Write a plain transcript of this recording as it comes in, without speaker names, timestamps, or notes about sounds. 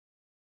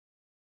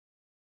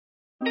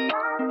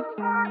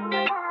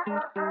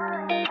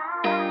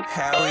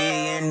How we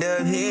end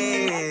up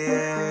here?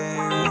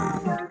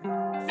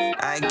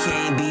 I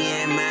can't be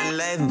in my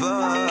life,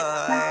 boy.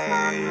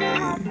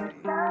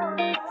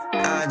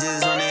 I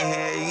just wanna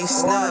hear you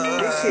snore.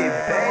 This shit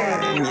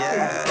bang.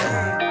 Yeah.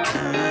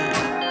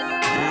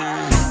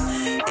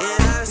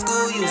 In high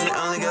school, used to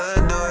only go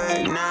to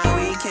door. Now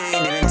we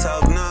can't even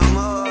talk no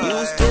more.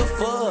 Used to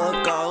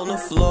fuck all on the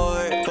floor,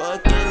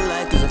 fucking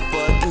like it's a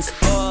fucking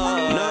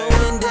sport.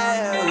 Knowing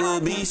that we'll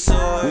be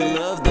sore. We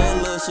love the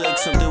looks like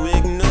something we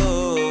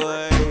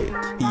ignore.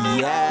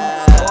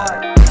 Yeah.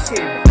 This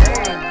shit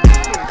bang.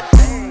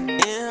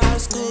 In high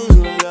school,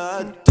 we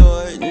got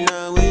door.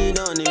 Now we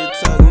don't need to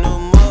talk no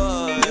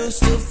more.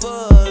 Used to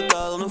fuck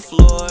all on the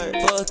floor,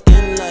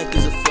 fucking like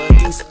it's a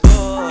fucking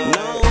sport.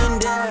 Knowing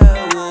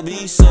that we'll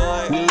be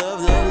sore. We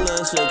love the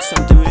lust like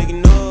something we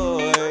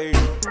ignored.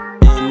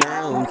 And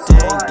now I'm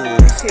thinking,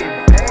 This shit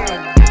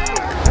bang.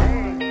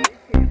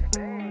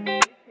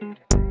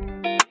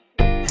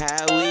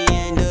 how we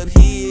end up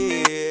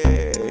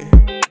here?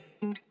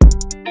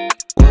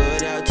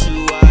 Without you,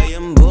 I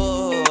am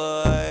bored.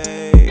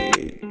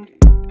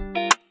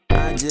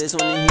 I just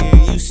wanna hear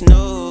you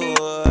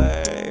snore.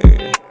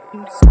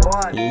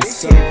 Squad, And this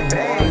so shit how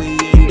bang.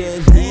 we end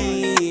up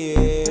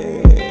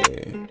here?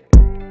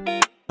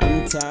 I'm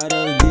tired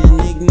of being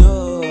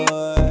ignored.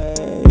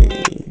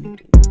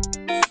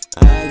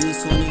 I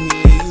just wanna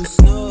hear you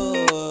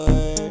snore.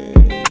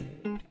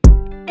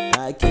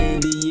 I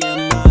can't be in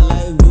my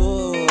life,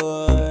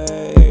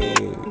 boy.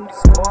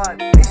 Squad,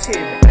 this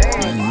shit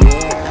bang.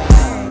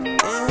 Yeah. In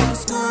high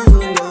school,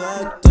 we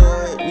got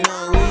door.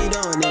 Now we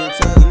don't even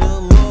talk no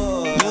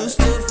more. Used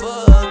to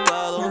fuck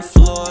all on the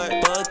floor,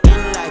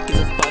 fucking like it's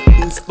a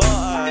fucking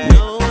sport.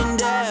 Knowing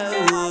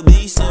that we'll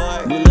be sore.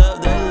 We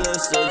love the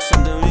lust like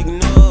something we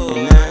ignore.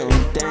 And now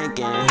I'm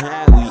thinking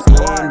how we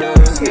end up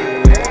This shit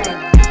here. bang.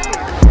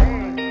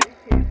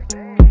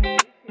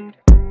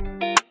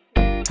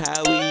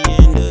 How we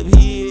end up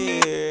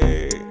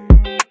here?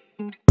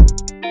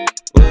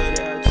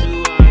 Without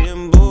you, I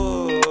am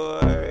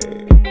bored.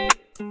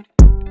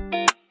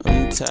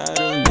 I'm tired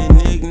of being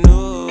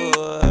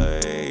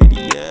ignored.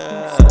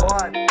 Yeah.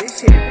 Squad, this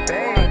shit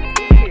bang.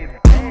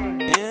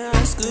 In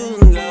high school,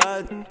 we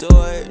got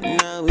door.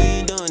 Now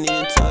we don't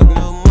even talk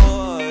no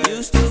more.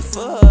 Used to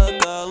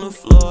fuck all on the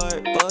floor,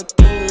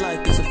 fucking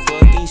like it's a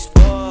fucking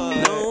sport.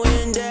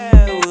 Knowing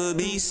that we'll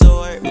be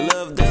sore. We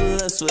love the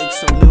lust like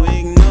something we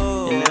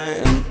ignore. And I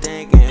am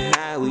thinking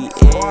how we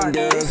end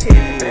up This shit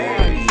here.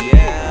 bang.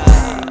 Yeah.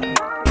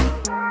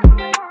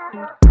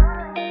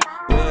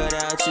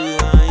 Without you,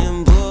 I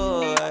am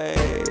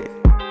bored.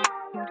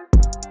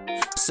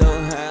 So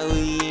how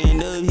we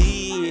end up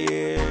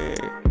here?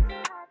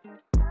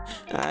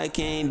 I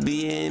can't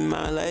be in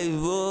my life,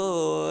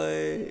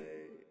 boy.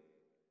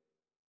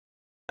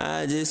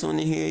 I just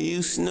wanna hear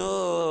you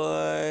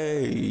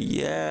snore.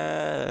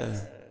 Yeah.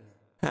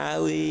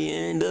 How we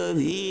end up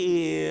here?